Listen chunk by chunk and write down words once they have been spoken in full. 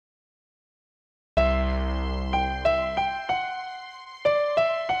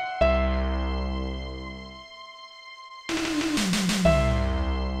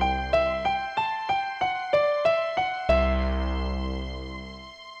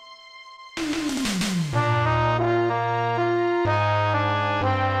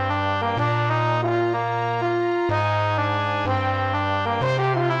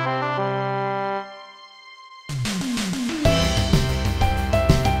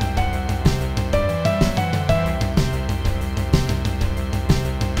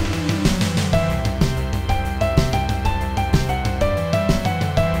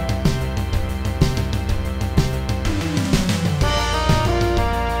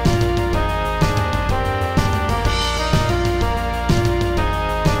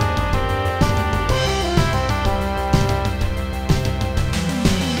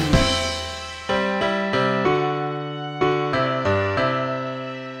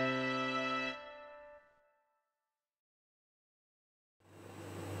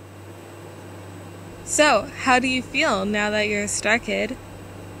So, how do you feel now that you're a StarKid?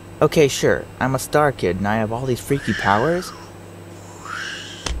 Okay, sure, I'm a StarKid and I have all these freaky powers.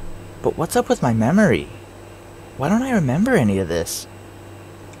 But what's up with my memory? Why don't I remember any of this?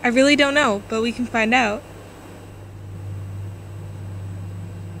 I really don't know, but we can find out.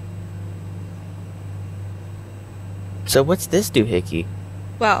 So what's this doohickey?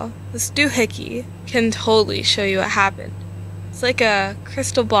 Well, this doohickey can totally show you what happened. It's like a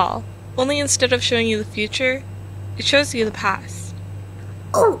crystal ball, only instead of showing you the future, it shows you the past.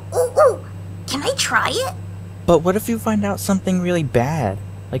 Oh! Can I try it? But what if you find out something really bad?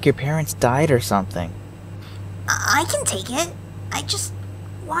 Like your parents died or something? I can take it. I just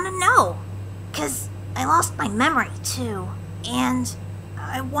want to know. 'Cause I lost my memory, too. And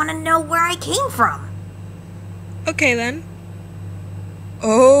I want to know where I came from. Okay then.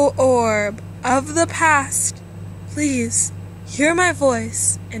 O orb of the past, please hear my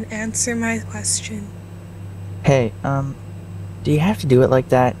voice and answer my question. Hey, do you have to do it like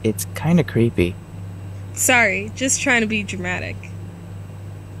that? It's kinda creepy. Sorry, just trying to be dramatic.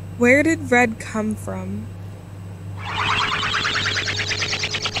 Where did red come from?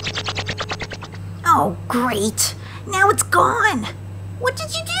 Oh, great. Now it's gone. What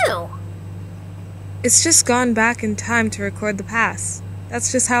did you do? It's just gone back in time to record the past.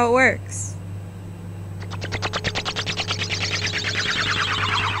 That's just how it works.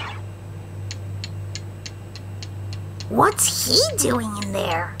 What's he doing in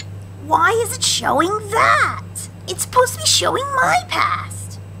there? Why is it showing that? It's supposed to be showing my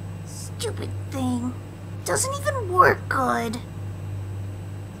past. Stupid thing. Doesn't even work good.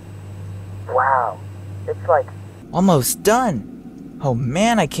 Wow, it's like almost done. Oh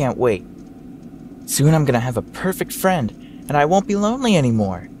man, I can't wait. Soon I'm gonna have a perfect friend, and I won't be lonely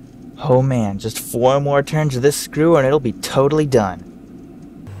anymore. Oh man, just 4 more turns of this screw and it'll be totally done.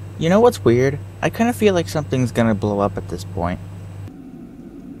 You know what's weird? I kinda feel like something's gonna blow up at this point.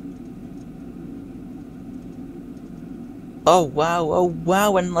 Oh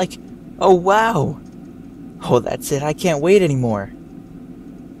wow, and like, oh wow! Oh, that's it, I can't wait anymore.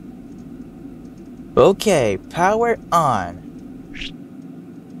 Okay, power on.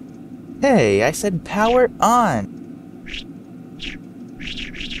 Hey, I said power on.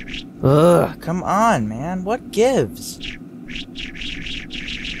 Ugh, come on, man, what gives?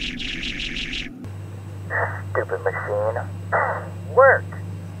 Stupid machine. Work!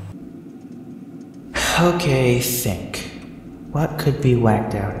 Okay, think. What could be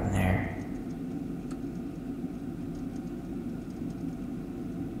whacked out in there?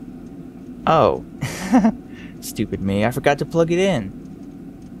 Oh. Stupid me, I forgot to plug it in.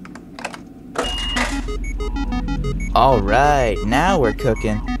 Alright, now we're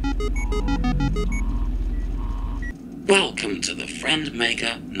cooking. Welcome to the Friend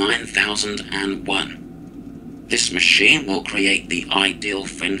Maker 9001. This machine will create the ideal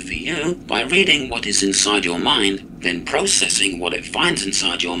friend for you by reading what is inside your mind, then processing what it finds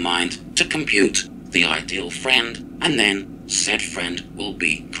inside your mind to compute the ideal friend, and then said friend will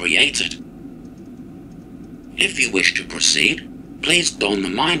be created. If you wish to proceed, please don the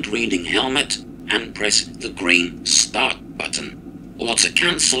mind-reading helmet and press the green Start button, or to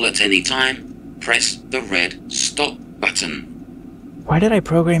cancel at any time, press the red Stop button. Why did I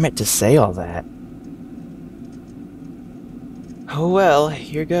program it to say all that? Oh well,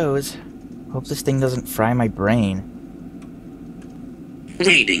 here goes. Hope this thing doesn't fry my brain.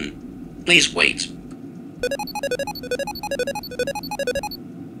 Reading. Please wait.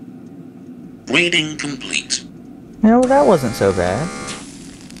 Reading complete. No, that wasn't so bad.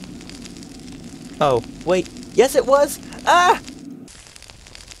 Oh, wait. Yes, it was! Ah!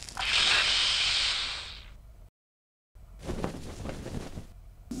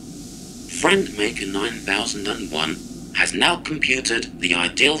 Friend Maker 9001 has now computed the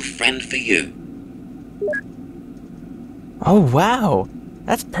ideal friend for you. Oh, wow!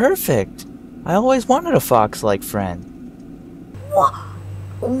 That's perfect! I always wanted a fox-like friend.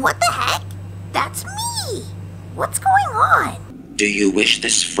 What the heck? That's me! What's going on? Do you wish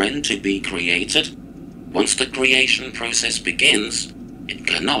this friend to be created? Once the creation process begins, it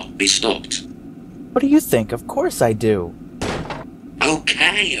cannot be stopped. What do you think? Of course I do.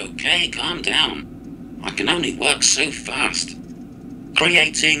 Okay, calm down. I can only work so fast.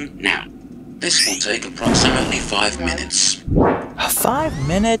 Creating now. This will take approximately 5 minutes. 5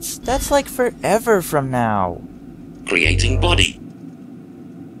 minutes? That's like forever from now. Creating body.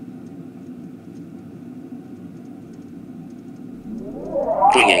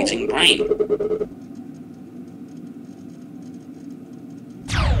 Creating brain.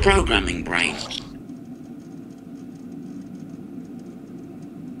 Programming brain.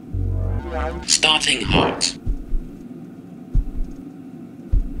 Starting heart.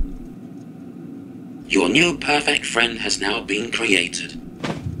 Your new perfect friend has now been created.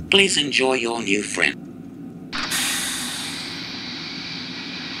 Please enjoy your new friend.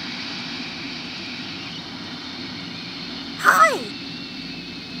 Hi!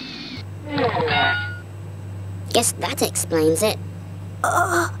 Guess that explains it.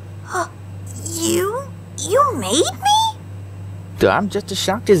 You made me? Dude, I'm just as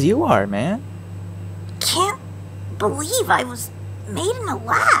shocked as you are, man. Can't believe I was made in a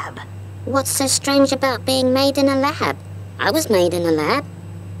lab. What's so strange about being made in a lab? I was made in a lab.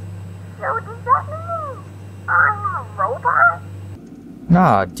 So does that mean I'm a robot?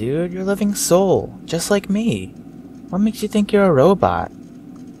 Nah, dude, you're a living soul, just like me. What makes you think you're a robot?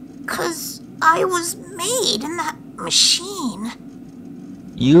 'Cause I was made in that machine.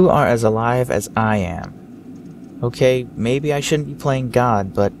 You are as alive as I am. Okay, maybe I shouldn't be playing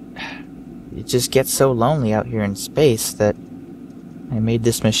God, but it just gets so lonely out here in space that I made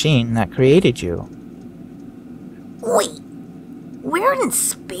this machine that created you. Wait, we're in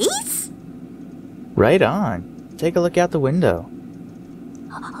space? Right on. Take a look out the window.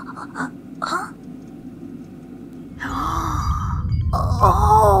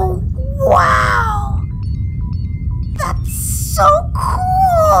 Oh, wow! That's so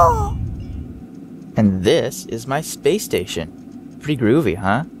cool! And this is my space station. Pretty groovy,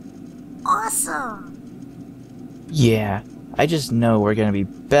 huh? Awesome! Yeah, I just know we're gonna be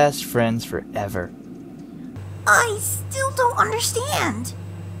best friends forever. I still don't understand.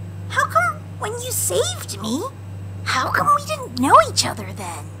 How come when you saved me, how come we didn't know each other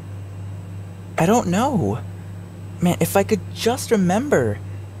then? I don't know. Man, if I could just remember.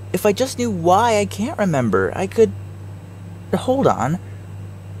 If I just knew why I can't remember, I could... Hold on.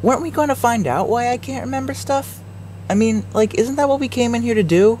 Weren't we going to find out why I can't remember stuff? I mean, like, isn't that what we came in here to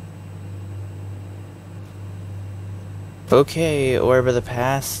do? Okay, Orb of the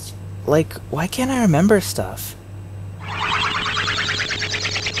Past. Like, why can't I remember stuff?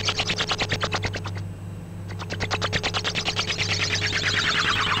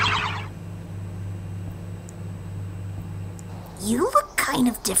 You look kind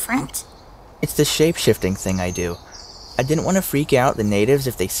of different. It's the shape-shifting thing I do. I didn't want to freak out the natives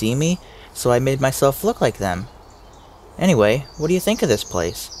if they see me, so I made myself look like them. Anyway, what do you think of this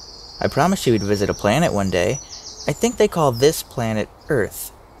place? I promised you we'd visit a planet one day. I think they call this planet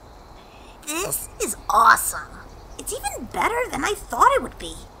Earth. This is awesome. It's even better than I thought it would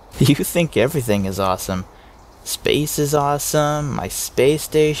be. You think everything is awesome. Space is awesome, my space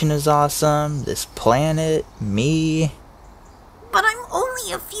station is awesome, this planet, me... But I'm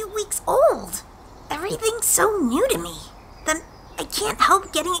only a few weeks old. Everything's so new to me. Then I can't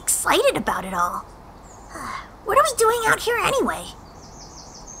help getting excited about it all. What are we doing out here anyway?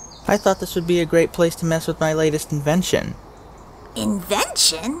 I thought this would be a great place to mess with my latest invention.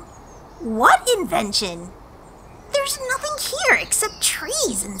 Invention? What invention? There's nothing here except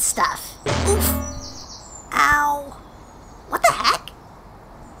trees and stuff. Oof. Ow. What the heck?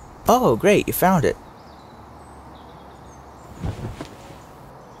 Oh, great, you found it.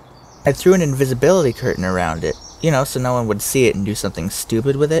 I threw an invisibility curtain around it, you know, so no one would see it and do something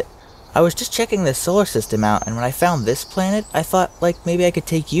stupid with it. I was just checking the solar system out, and when I found this planet, I thought, like, maybe I could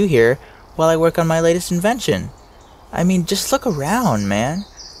take you here while I work on my latest invention. I mean, just look around, man.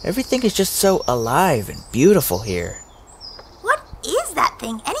 Everything is just so alive and beautiful here. What is that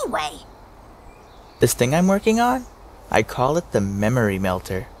thing anyway? This thing I'm working on? I call it the memory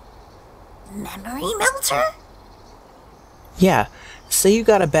melter. Memory melter? Yeah, say you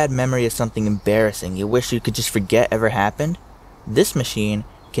got a bad memory of something embarrassing you wish you could just forget ever happened. This machine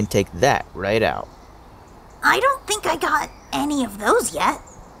can take that right out. I don't think I got any of those yet.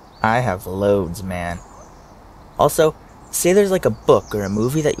 I have loads, man. Also, say there's like a book or a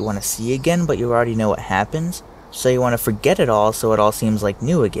movie that you want to see again, but you already know what happens, so you want to forget it all so it all seems like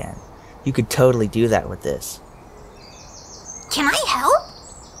new again. You could totally do that with this. Can I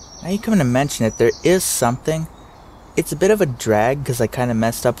help? Now you come to mention it, there is something. It's a bit of a drag because I kind of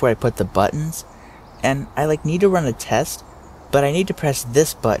messed up where I put the buttons, and I like need to run a test, but I need to press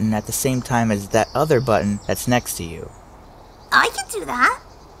this button at the same time as that other button that's next to you. I can do that.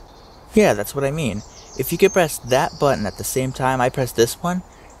 Yeah, that's what I mean. If you could press that button at the same time I press this one,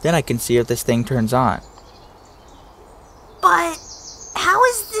 then I can see if this thing turns on. But how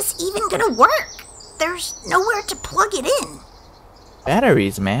is this even gonna work? There's nowhere to plug it in.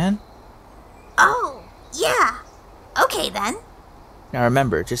 Batteries, man. Oh, yeah. Okay then. Now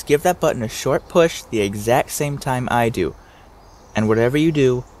remember, just give that button a short push the exact same time I do. And whatever you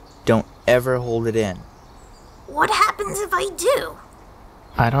do, don't ever hold it in. What happens if I do?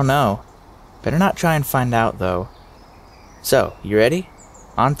 I don't know. Better not try and find out, though. So, you ready?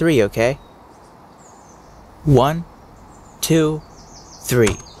 On 3, okay? 1, 2, 3.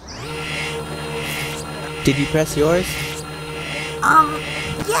 Did you press yours?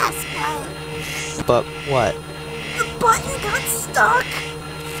 Yes, But what? the button got stuck,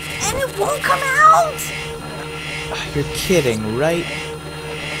 and it won't come out! You're kidding, right?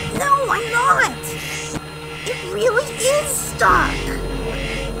 No, I'm not! It really is stuck!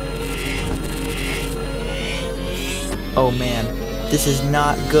 Oh man, this is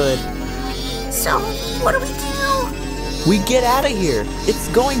not good. So, what do we do? We get out of here! It's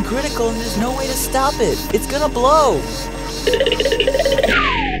going critical and there's no way to stop it! It's gonna blow!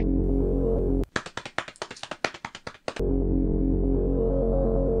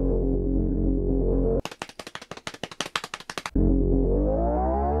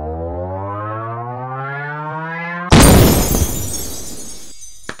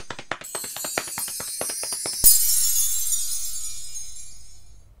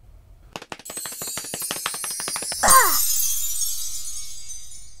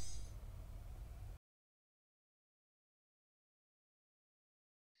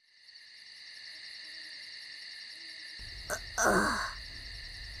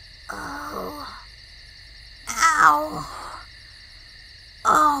 Ow.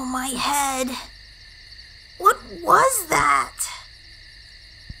 Oh, my head. What was that?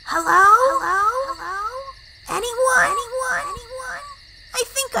 Hello? Hello? Hello? Anyone? Anyone? Anyone? I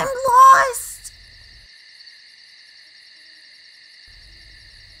think I'm lost.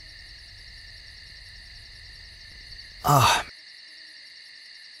 Ah.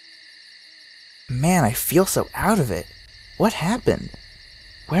 Man, I feel so out of it. What happened?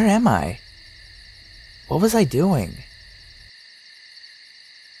 Where am I? What was I doing?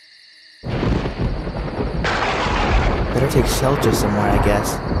 Better take shelter somewhere, I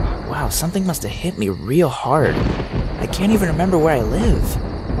guess. Wow, something must have hit me real hard. I can't even remember where I live.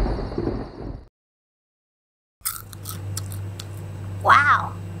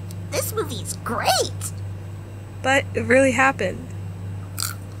 Wow, this movie's great. But it really happened.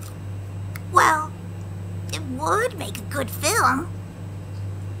 Well, it would make a good film.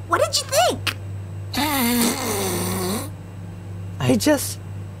 What did you think?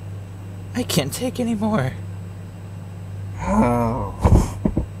 I can't take any more.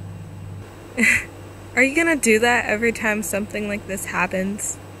 Are you gonna do that every time something like this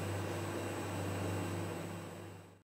happens?